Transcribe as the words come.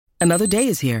Another day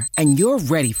is here, and you're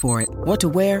ready for it. What to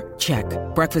wear? Check.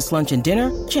 Breakfast, lunch, and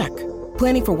dinner? Check.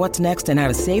 Planning for what's next and how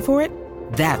to save for it?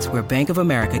 That's where Bank of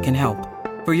America can help.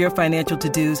 For your financial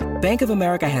to-dos, Bank of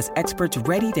America has experts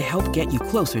ready to help get you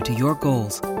closer to your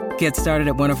goals. Get started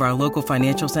at one of our local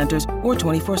financial centers or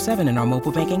 24/7 in our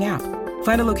mobile banking app.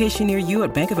 Find a location near you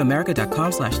at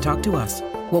bankofamerica.com/talktous.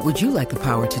 What would you like the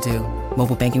power to do?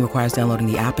 Mobile banking requires downloading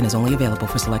the app and is only available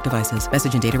for select devices.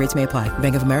 Message and data rates may apply.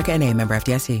 Bank of America N.A., member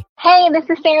FDIC. Hey, this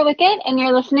is Sarah Wickett, and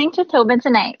you're listening to Tobin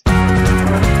Tonight.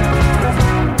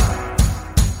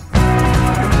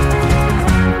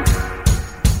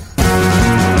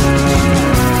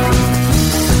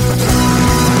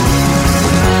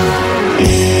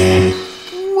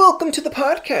 Welcome to the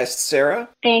podcast, Sarah.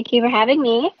 Thank you for having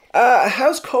me.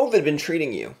 How's COVID been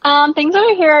treating you? Things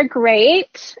over here are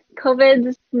great.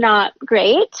 COVID's not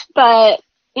great, but,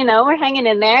 we're hanging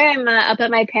in there. I'm up at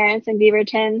my parents' in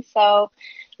Beaverton, so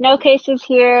no cases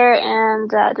here, and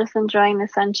just enjoying the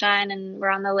sunshine, and we're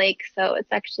on the lake, so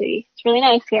it's really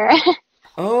nice here.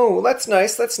 Oh, that's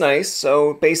nice, that's nice.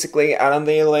 So basically out on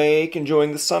the lake,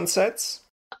 enjoying the sunsets?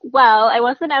 Well, I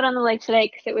wasn't out on the lake today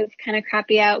because it was kind of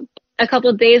crappy out. A couple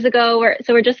of days ago,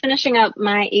 we're just finishing up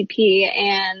my EP,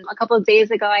 and a couple of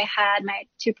days ago I had my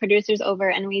two producers over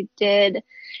and we did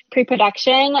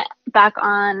pre-production back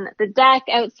on the deck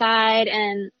outside,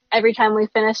 and every time we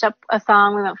finished up a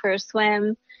song we went for a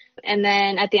swim, and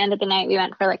then at the end of the night we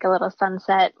went for like a little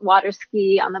sunset water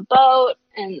ski on the boat,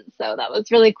 and so that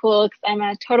was really cool because I'm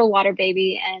a total water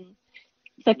baby, and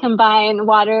to combine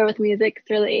water with music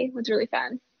was really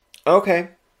fun.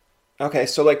 Okay,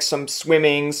 so like some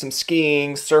swimming, some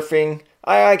skiing, surfing.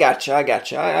 I gotcha.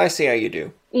 I see how you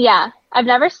do. Yeah, I've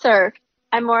never surfed.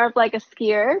 I'm more of like a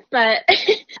skier, but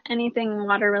anything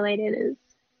water related is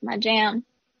my jam.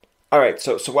 All right,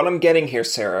 so what I'm getting here,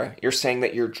 Sarah, you're saying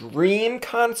that your dream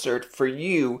concert for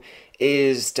you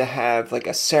is to have like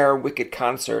a Sarah Wickett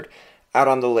concert out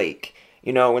on the lake.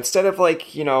 Instead of like,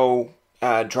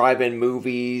 drive-in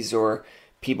movies or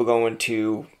people going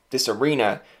to this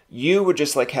arena, you would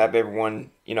just like have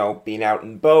everyone, being out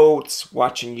in boats,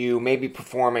 watching you, maybe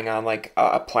performing on like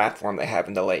a platform they have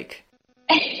in the lake.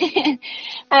 I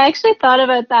actually thought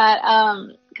about that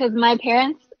because my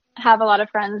parents have a lot of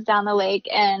friends down the lake,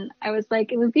 and I was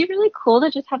like, it would be really cool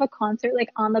to just have a concert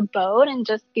like on the boat and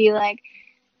just be like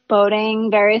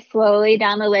boating very slowly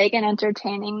down the lake and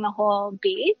entertaining the whole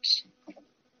beach.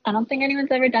 I don't think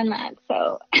anyone's ever done that,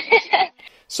 so...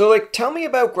 So, like, tell me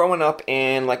about growing up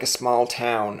in, like, a small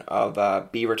town of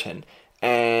Beaverton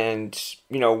and,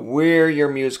 where your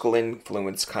musical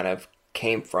influence kind of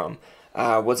came from.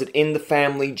 Was it in the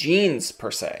family genes,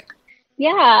 per se?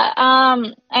 Yeah,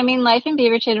 life in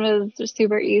Beaverton was just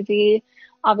super easy.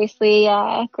 Obviously,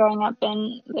 growing up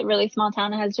in a really small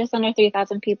town that has just under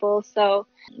 3,000 people, so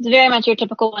it's very much your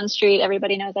typical one street,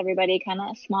 everybody knows everybody kind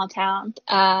of small town.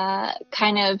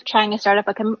 Kind of trying to start up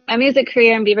a music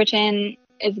career in Beaverton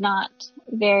is not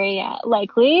very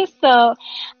likely. So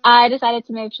I decided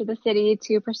to move to the city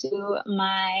to pursue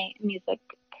my music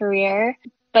career.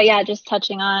 But yeah, just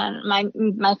touching on my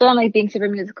family being super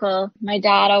musical. My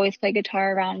dad always played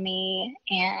guitar around me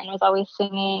and was always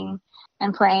singing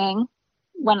and playing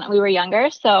when we were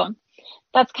younger. So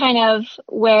that's kind of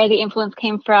where the influence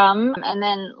came from. And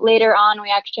then later on,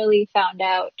 we actually found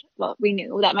out, well, we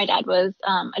knew that my dad was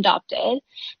adopted,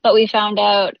 but we found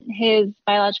out his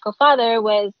biological father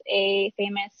was a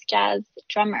famous jazz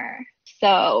drummer.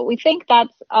 So we think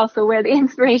that's also where the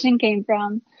inspiration came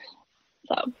from.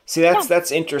 So, see,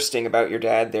 that's interesting about your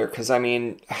dad there, because,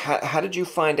 how did you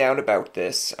find out about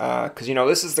this? Because,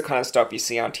 this is the kind of stuff you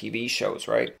see on TV shows,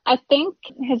 right? I think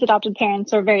his adopted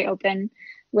parents are very open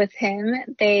with him.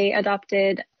 They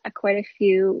adopted quite a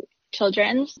few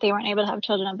children. They weren't able to have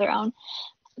children of their own,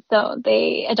 so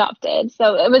they adopted.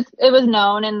 So it was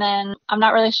known, and then I'm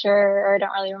not really sure, or I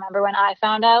don't really remember when I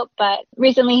found out, but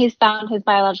recently he's found his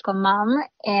biological mom,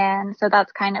 and so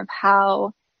that's kind of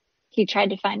how he tried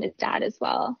to find his dad as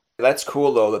well. That's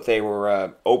cool, though, that they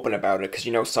were open about it,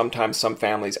 because, sometimes some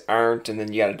families aren't, and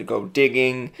then you got to go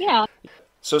digging. Yeah.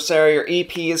 So, Sarah, your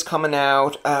EP is coming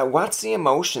out. What's the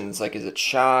emotions? Like, is it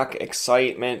shock,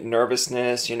 excitement,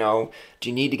 nervousness? Do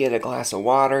you need to get a glass of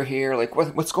water here? Like,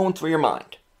 what's going through your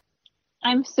mind?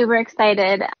 I'm super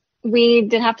excited. We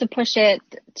did have to push it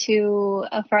to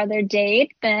a farther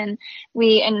date than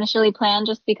we initially planned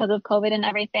just because of COVID and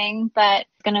everything, but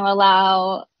it's going to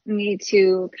allow me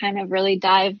to kind of really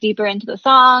dive deeper into the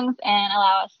songs and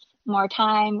allow us more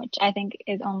time, which I think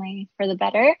is only for the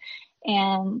better.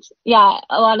 And yeah,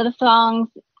 a lot of the songs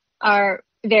are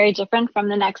very different from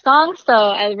the next song, so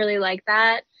I really like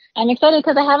that. I'm excited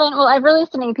because I've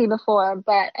released an EP before,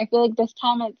 but I feel like this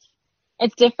time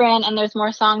it's different and there's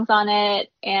more songs on it,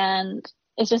 and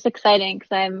it's just exciting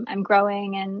because I'm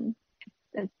growing and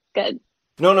it's good.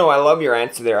 No, I love your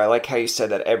answer there. I like how you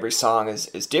said that every song is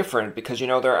different because,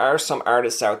 there are some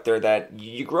artists out there that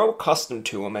you grow accustomed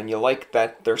to them and you like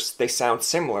that they sound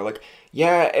similar. Like,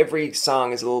 yeah, every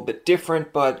song is a little bit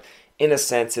different, but in a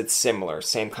sense it's similar.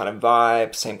 Same kind of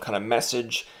vibe, same kind of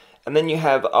message. And then you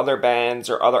have other bands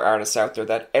or other artists out there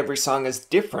that every song is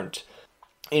different.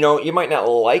 You might not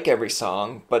like every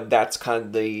song, but that's kind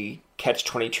of the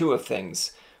catch-22 of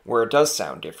things, where it does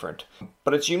sound different.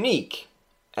 But it's unique.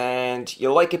 And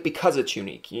you like it because it's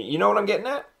unique. You know what I'm getting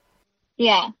at?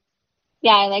 Yeah.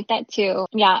 Yeah, I like that too.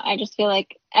 Yeah, I just feel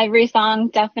like every song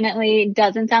definitely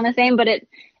doesn't sound the same, but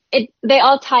they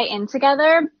all tie in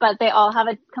together, but they all have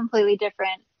a completely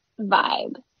different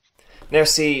vibe. Now,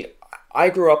 see, I'm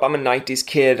a 90s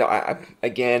kid.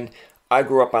 I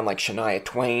grew up on like Shania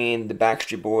Twain, the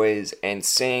Backstreet Boys,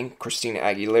 NSYNC, Christina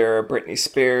Aguilera, Britney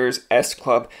Spears, S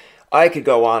Club. I could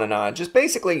go on and on. Just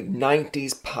basically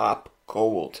 90s pop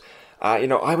gold.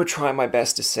 I would try my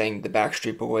best to sing the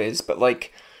Backstreet Boys, but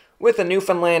like with a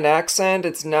Newfoundland accent,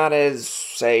 it's not as,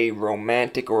 say,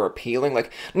 romantic or appealing.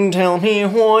 Like, tell me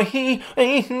why he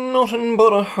ain't nothing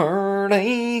but a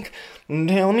heartache.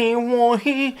 Tell me why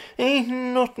he ain't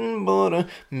nothing but a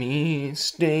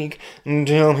mistake.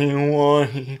 Tell me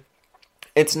why.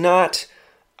 It's not,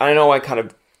 I know I kind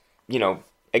of,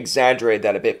 exaggerated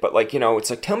that a bit, but like, it's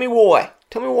like, tell me why.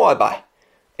 Tell me why, bye.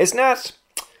 It's not,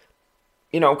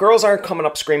 girls aren't coming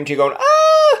up screaming to you going,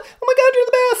 oh my God, you're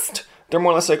the best. They're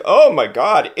more or less like, oh my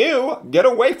God, ew, get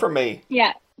away from me.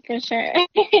 Yeah, for sure.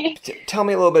 Tell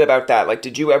me a little bit about that. Like,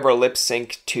 did you ever lip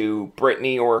sync to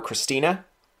Britney or Christina?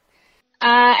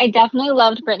 I definitely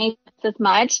loved Britney as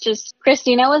much. Just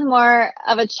Christina was more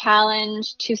of a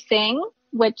challenge to sing,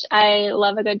 which I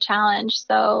love a good challenge.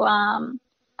 So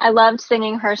I loved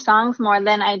singing her songs more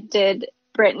than I did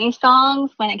Britney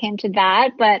songs when it came to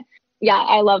that. But yeah,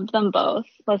 I loved them both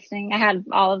listening. I had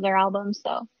all of their albums,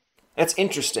 so. That's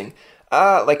interesting.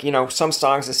 Some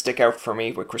songs that stick out for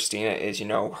me with Christina is,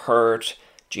 Hurt,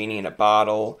 Genie in a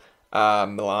Bottle,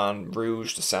 Moulin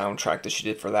Rouge, the soundtrack that she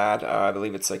did for that. I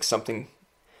believe it's like something,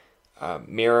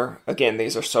 Mirror. Again,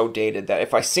 these are so dated that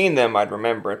if I seen them, I'd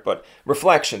remember it, but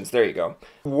Reflections, there you go.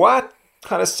 What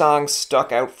kind of songs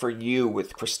stuck out for you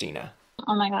with Christina?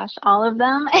 Oh my gosh, all of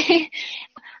them.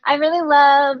 I really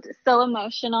loved So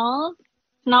Emotional.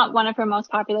 It's not one of her most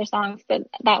popular songs, but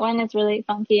that one is really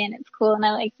funky and it's cool and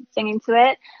I like singing to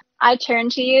it. I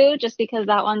Turn to You, just because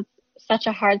that one's such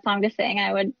a hard song to sing.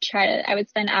 I would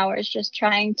spend hours just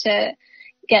trying to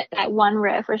get that one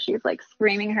riff where she's like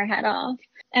screaming her head off.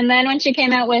 And then when she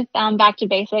came out with Back to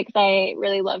Basics, I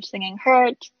really loved singing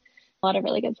Hurt. A lot of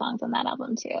really good songs on that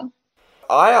album too.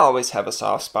 I always have a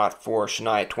soft spot for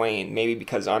Shania Twain, maybe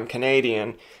because I'm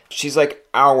Canadian. She's like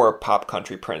our pop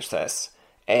country princess.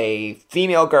 A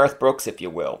female Garth Brooks, if you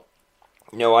will.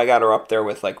 I got her up there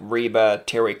with like Reba,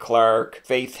 Terry Clark,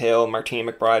 Faith Hill,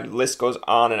 Martina McBride. The list goes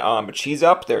on and on, but she's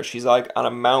up there. She's like on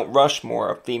a Mount Rushmore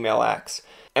of female acts.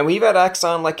 And we've had acts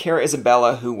on like Cara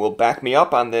Isabella who will back me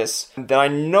up on this, that I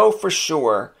know for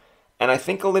sure, and I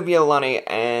think Olivia Lunny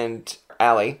and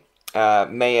Ali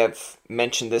may have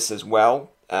mentioned this as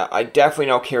well. I definitely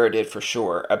know Cara did for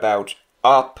sure, about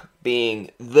Up being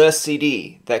the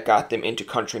CD that got them into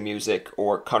country music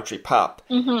or country pop.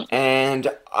 Mm-hmm. And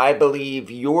I believe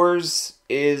yours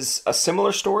is a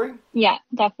similar story? Yeah,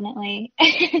 definitely.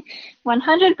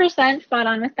 100% spot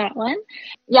on with that one.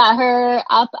 Yeah, her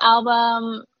Up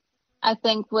album, I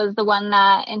think, was the one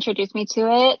that introduced me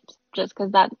to it, just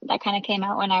because that kind of came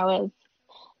out when I was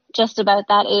just about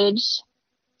that age.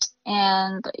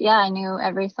 And yeah, I knew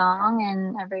every song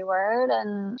and every word.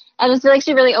 And I just feel like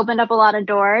she really opened up a lot of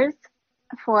doors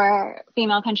for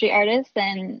female country artists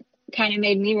and kind of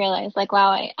made me realize like,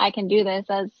 wow, I can do this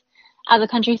as a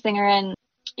country singer. And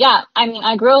yeah, I mean,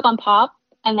 I grew up on pop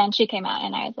and then she came out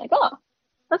and I was like, oh,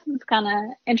 this is kind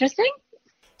of interesting.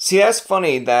 See, that's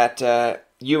funny that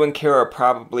you and Cara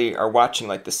probably are watching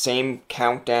like the same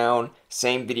countdown,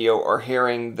 same video, or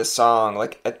hearing the song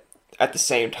like at the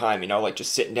same time, like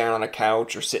just sitting down on a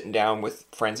couch or sitting down with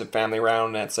friends and family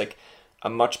around, and it's like a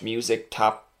Much Music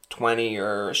top 20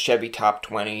 or a Chevy top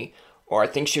 20, or I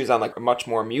think she was on like a Much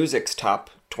More Music's top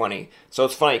 20. So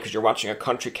it's funny because you're watching a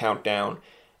country countdown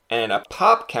and a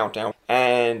pop countdown,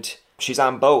 and she's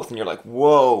on both, and you're like,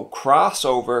 whoa,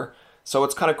 crossover. So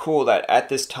it's kind of cool that at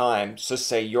this time, just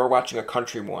say you're watching a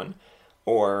country one,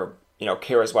 or,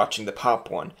 Cara's watching the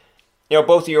pop one.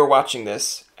 Both of you are watching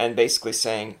this and basically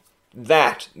saying,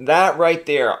 That right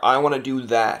there, I want to do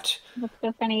that. That's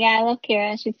so funny. Yeah, I love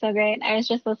Kira. She's so great. I was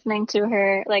just listening to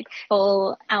her like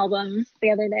full albums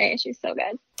the other day. She's so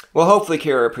good. Well, hopefully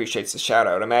Kira appreciates the shout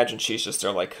out. Imagine she's just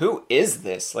there like, who is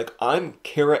this? Like, I'm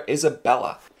Kira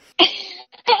Isabella.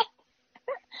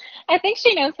 I think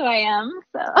she knows who I am,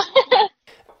 so.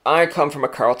 I come from a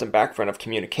Carleton background of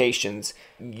communications.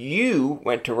 You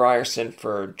went to Ryerson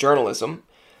for journalism.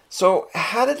 So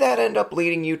how did that end up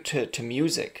leading you to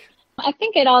music? I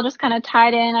think it all just kind of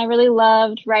tied in. I really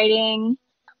loved writing,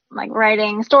 like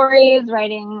writing stories,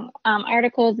 writing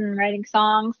articles, and writing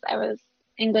songs.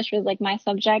 English was like my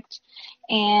subject,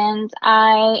 and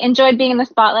I enjoyed being in the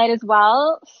spotlight as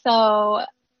well. So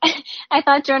I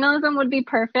thought journalism would be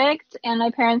perfect, and my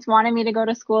parents wanted me to go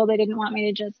to school. They didn't want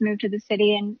me to just move to the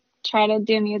city and try to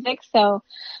do music. So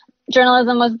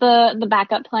journalism was the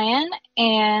backup plan,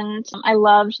 and I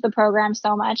loved the program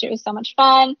so much. It was so much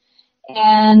fun,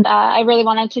 and I really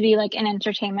wanted to be like an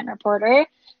entertainment reporter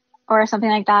or something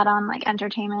like that on like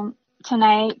Entertainment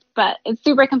Tonight. But it's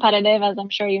super competitive, as I'm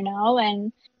sure you know,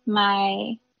 and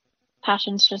my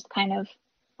passions just kind of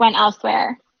went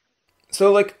elsewhere.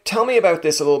 So, like, tell me about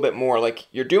this a little bit more. Like,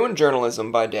 you're doing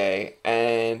journalism by day,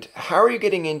 and how are you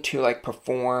getting into, like,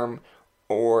 perform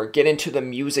or get into the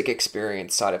music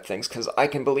experience side of things? Because I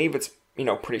can believe it's,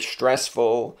 pretty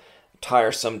stressful,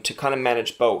 tiresome to kind of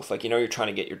manage both. Like, you're trying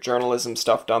to get your journalism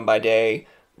stuff done by day,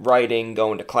 writing,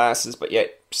 going to classes, but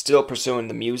yet still pursuing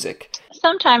the music.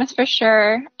 Sometimes, for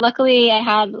sure. Luckily,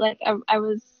 I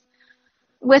was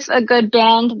with a good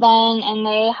band then, and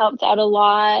they helped out a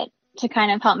lot to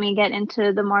kind of help me get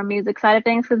into the more music side of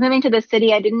things. Because moving to the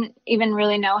city, I didn't even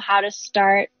really know how to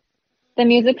start the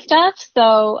music stuff.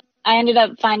 So I ended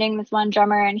up finding this one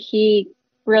drummer, and he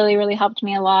really, really helped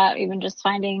me a lot, even just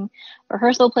finding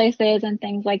rehearsal places and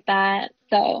things like that.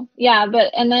 So yeah,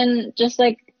 and then just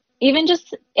like, even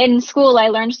just in school, I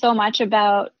learned so much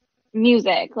about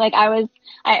music. Like I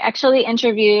actually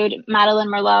interviewed Madeline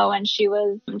Merlot when she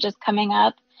was just coming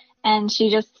up, and she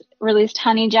just released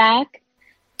Honey Jack.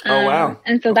 Oh, wow.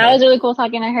 And so that was really cool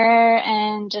talking to her,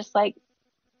 and just like,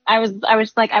 I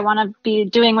was like, I want to be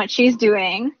doing what she's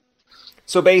doing.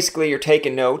 So basically you're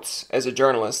taking notes as a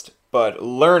journalist, but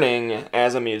learning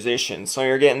as a musician. So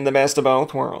you're getting the best of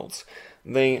both worlds.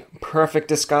 The perfect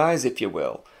disguise, if you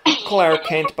will. Clark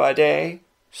Kent by day,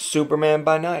 Superman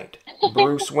by night.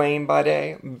 Bruce Wayne by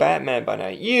day, Batman by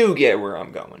night. You get where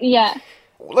I'm going. Yeah.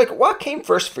 Like, what came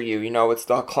first for you? It's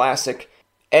the classic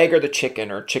egg or the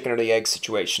chicken, or chicken or the egg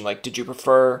situation. Like, did you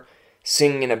prefer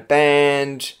singing in a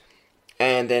band,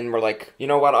 and then we're like, you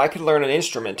know what, I could learn an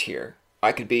instrument here.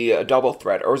 I could be a double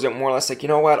threat. Or is it more or less like, you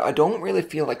know what, I don't really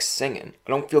feel like singing. I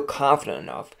don't feel confident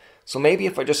enough. So maybe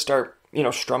if I just start,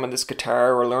 strumming this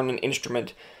guitar or learn an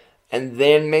instrument, and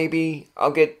then maybe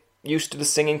I'll get used to the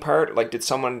singing part. Like, did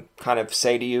someone kind of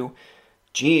say to you,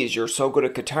 geez, you're so good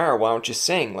at guitar, why don't you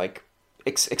sing? Like,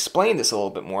 explain this a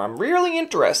little bit more. I'm really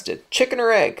interested. Chicken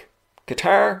or egg?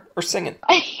 Guitar or singing?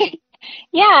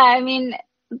 Yeah, I mean,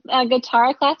 a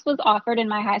guitar class was offered in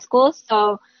my high school,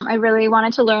 so I really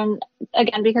wanted to learn,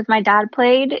 again, because my dad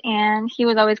played, and he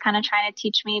was always kind of trying to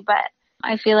teach me, but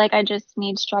I feel like I just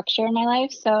need structure in my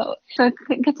life, so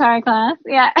guitar class,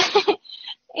 yeah.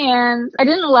 And I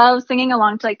didn't love singing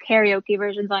along to like karaoke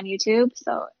versions on YouTube,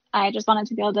 so I just wanted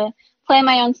to be able to play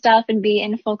my own stuff and be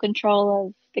in full control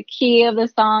of the key of the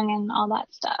song and all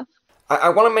that stuff. I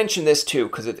want to mention this too,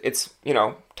 because it's,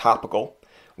 topical.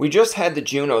 We just had the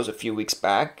Junos a few weeks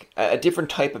back, a different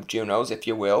type of Junos, if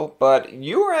you will, but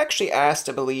you were actually asked,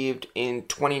 I believe, in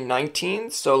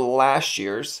 2019, so last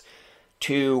year's,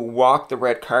 to walk the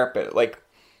red carpet. Like,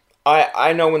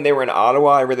 I know when they were in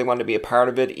Ottawa, I really wanted to be a part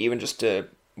of it, even just to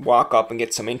walk up and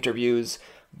get some interviews,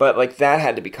 but like, that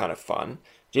had to be kind of fun.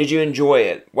 Did you enjoy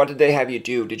it? What did they have you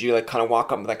do? Did you like kind of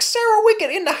walk up and be like, Sarah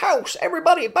Wickett in the house,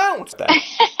 everybody bounce?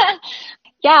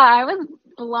 Yeah, I was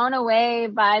blown away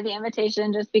by the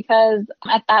invitation, just because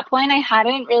at that point I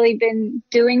hadn't really been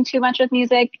doing too much with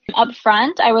music up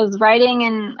front. I was writing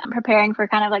and preparing for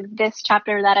kind of like this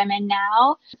chapter that I'm in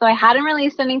now. So I hadn't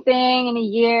released anything in a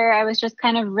year. I was just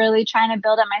kind of really trying to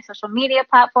build up my social media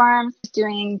platforms,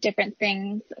 doing different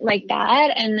things like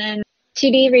that. And then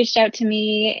TD reached out to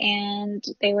me, and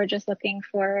they were just looking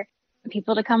for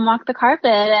people to come walk the carpet.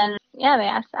 And yeah,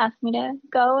 they asked me to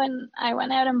go, and I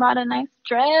went out and bought a nice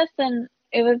dress, and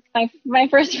it was my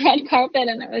first red carpet,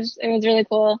 and it was really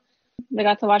cool. We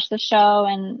got to watch the show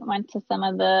and went to some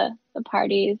of the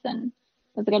parties, and it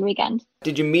was a good weekend.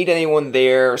 Did you meet anyone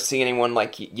there, or see anyone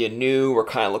like you knew or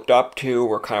kind of looked up to,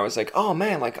 or kind of was like, oh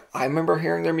man, like I remember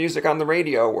hearing their music on the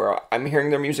radio, or I'm hearing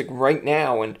their music right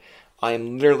now, and I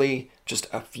am literally just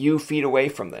a few feet away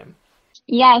from them.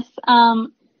 Yes.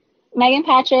 Megan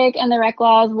Patrick and the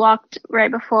Reclaws walked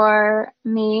right before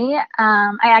me.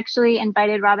 I actually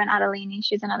invited Robin Adelini,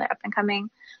 she's another up and coming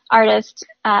artist,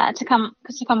 to come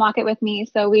walk it with me.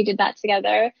 So we did that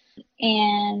together.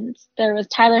 And there was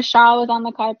Tyler Shaw was on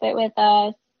the carpet with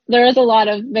us. There was a lot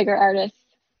of bigger artists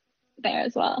there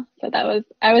as well. So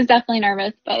I was definitely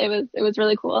nervous, but it was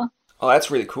really cool. Oh,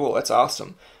 that's really cool. That's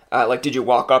awesome. Did you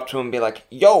walk up to him and be like,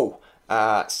 yo,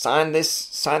 sign this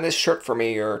shirt for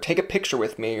me, or take a picture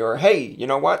with me, or hey, you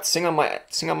know what? Sing on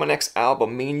my next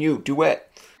album, me and you,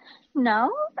 duet.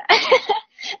 No.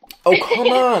 Oh, come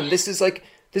on. This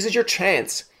is your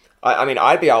chance. I mean,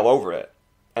 I'd be all over it.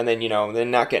 And then,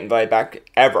 then not get invited back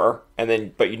ever. But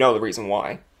the reason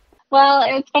why. Well,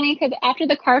 it's funny because after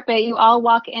the carpet, you all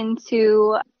walk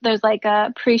into, there's like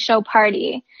a pre-show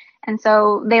party. And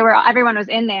so everyone was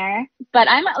in there, but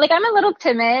I'm a little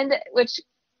timid, which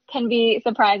can be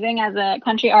surprising as a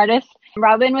country artist.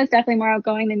 Robin was definitely more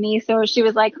outgoing than me. So she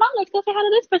was like, come on, let's go say hi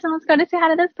to this person. Let's go to say hi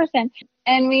to this person.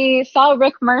 And we saw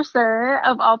Rick Mercer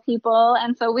of all people.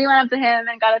 And so we went up to him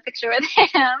and got a picture with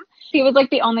him. He was like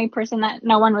the only person that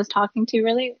no one was talking to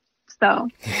really. So.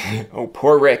 Oh,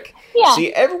 poor Rick. Yeah.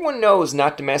 See, everyone knows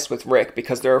not to mess with Rick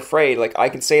because they're afraid. Like, I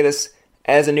can say this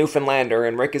as a Newfoundlander,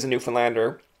 and Rick is a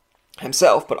Newfoundlander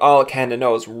himself, but all Canada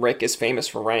knows, Rick is famous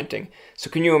for ranting. So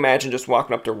can you imagine just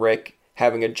walking up to Rick,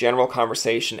 having a general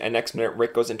conversation, and next minute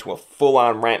Rick goes into a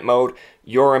full-on rant mode?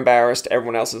 You're embarrassed,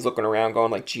 everyone else is looking around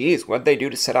going like, geez, what'd they do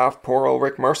to set off poor old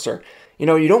Rick Mercer? You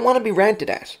don't want to be ranted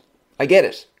at. I get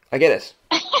it.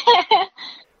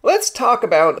 Let's talk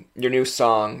about your new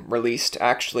song, released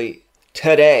actually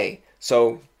today.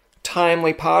 So,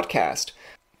 timely podcast.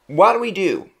 What do we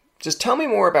do? Just tell me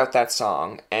more about that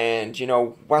song and,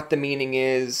 what the meaning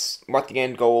is, what the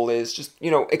end goal is. Just,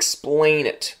 explain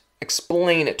it.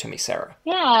 Explain it to me, Sarah.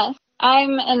 Yeah,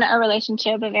 I'm in a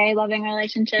relationship, a very loving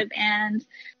relationship. And,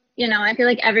 I feel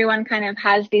like everyone kind of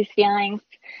has these feelings,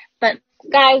 but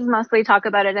guys mostly talk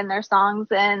about it in their songs.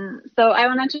 And so I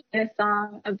wanted to write a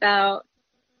song about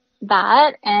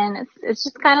that. And it's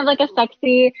just kind of like a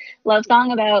sexy love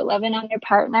song about loving on your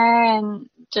partner and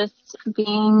just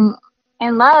being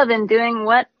in love and doing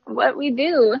what we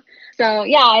do. So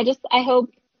yeah, I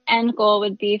hope end goal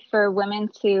would be for women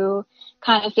to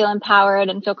kind of feel empowered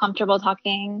and feel comfortable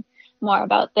talking more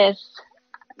about this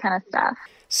kind of stuff.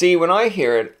 See, when I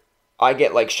hear it, I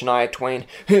get like Shania Twain,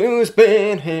 whose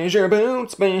bed has your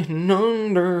boots been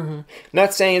under?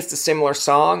 Not saying it's a similar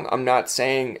song, I'm not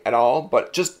saying at all,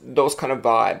 but just those kind of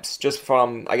vibes, just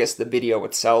from, I guess, the video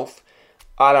itself.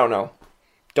 I don't know.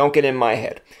 Don't get in my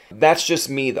head. That's just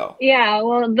me, though. Yeah,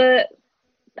 well,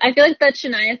 I feel like that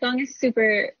Shania song is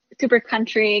super, super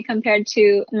country compared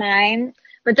to mine,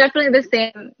 but definitely the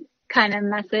same kind of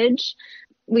message.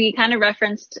 We kind of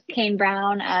referenced Kane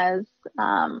Brown as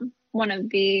one of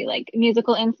the like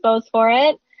musical inspos for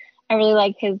it. I really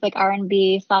like his like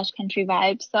R&B / country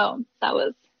vibe, so that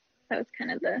was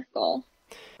kind of the goal.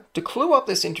 To clue up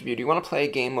this interview, do you want to play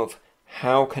a game of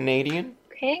How Canadian?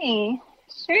 Okay.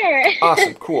 Sure.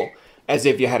 Awesome, cool. As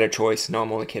if you had a choice. No,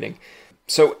 I'm only kidding.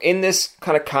 So in this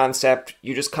kind of concept,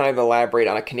 you just kind of elaborate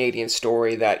on a Canadian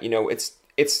story that,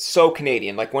 it's so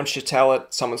Canadian. Like once you tell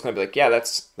it, someone's going to be like, yeah,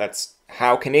 that's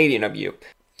how Canadian of you.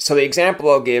 So the example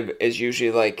I'll give is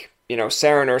usually like,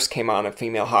 Sarah Nurse came on, a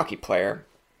female hockey player.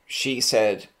 She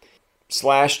said,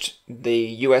 slashed the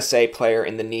USA player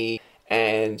in the knee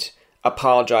and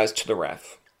apologized to the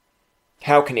ref.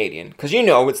 How Canadian? Because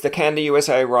it's the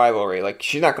Canada-USA rivalry. Like,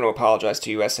 she's not going to apologize to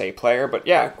USA player, but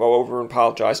yeah, go over and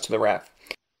apologize to the ref.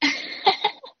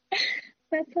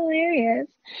 That's hilarious.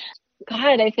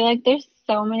 God, I feel like there's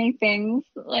so many things,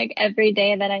 like, every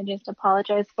day that I just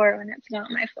apologize for when it's not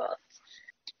my fault.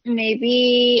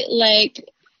 Maybe, like,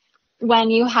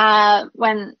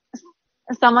 when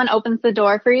someone opens the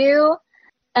door for you,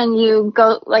 and you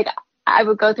go, like, I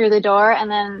would go through the door,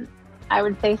 and then I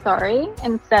would say sorry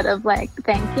instead of like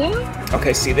thank you.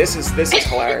 Okay, see, this is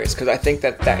hilarious because I think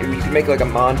that you can make like a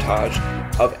montage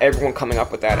of everyone coming up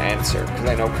with that answer, because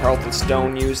I know Carlton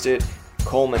Stone used it,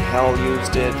 Coleman Hell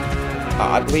used it.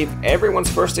 I believe everyone's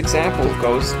first example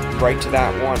goes right to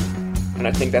that one, and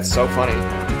I think that's so funny.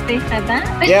 They said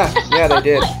that? Yeah, they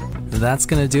did. That's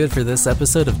gonna do it for this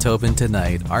episode of Tobin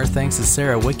Tonight. Our thanks to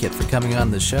Sarah Wickett for coming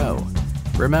on the show.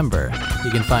 Remember, you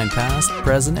can find past,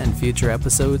 present, and future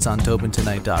episodes on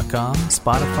TobinTonight.com,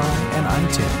 Spotify, and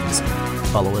iTunes.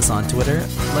 Follow us on Twitter,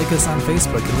 like us on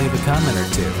Facebook, and leave a comment or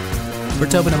two. For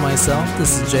Tobin and myself,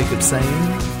 this is Jacob saying,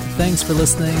 thanks for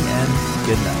listening, and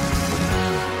good night.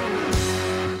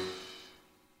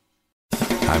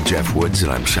 I'm Jeff Woods, and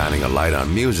I'm shining a light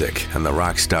on music and the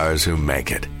rock stars who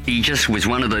make it. He just was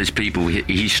one of those people,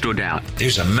 he stood out. He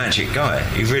was a magic guy.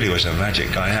 He really was a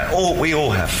magic guy. We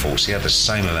all have faults. He had the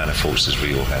same amount of faults as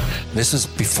we all have. This was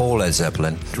before Led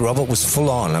Zeppelin. Robert was full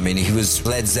on. I mean, he was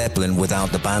Led Zeppelin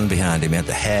without the band behind him. He had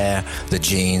the hair, the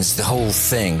jeans, the whole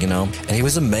thing, you know, and he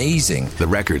was amazing. The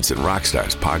Records and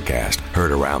Rockstars podcast,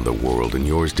 heard around the world and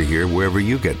yours to hear wherever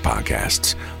you get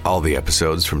podcasts. All the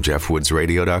episodes from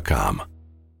JeffWoodsRadio.com.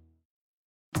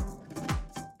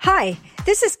 Hi,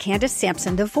 this is Candace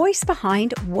Sampson, the voice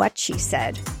behind What She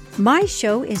Said. My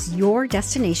show is your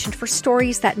destination for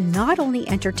stories that not only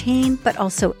entertain, but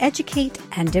also educate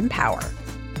and empower.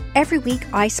 Every week,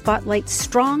 I spotlight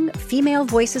strong female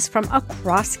voices from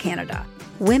across Canada,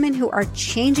 women who are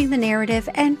changing the narrative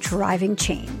and driving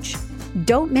change.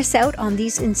 Don't miss out on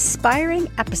these inspiring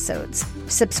episodes.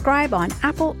 Subscribe on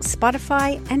Apple,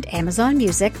 Spotify, and Amazon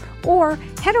Music, or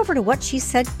head over to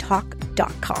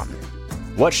whatshesaidtalk.com.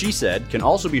 What She Said can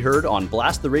also be heard on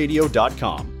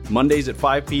blasttheradio.com, Mondays at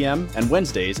 5 p.m. and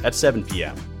Wednesdays at 7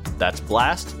 p.m. That's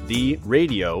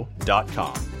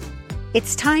blasttheradio.com.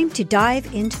 It's time to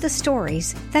dive into the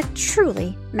stories that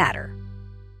truly matter.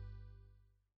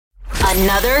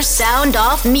 Another Sound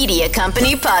Off Media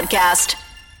Company podcast.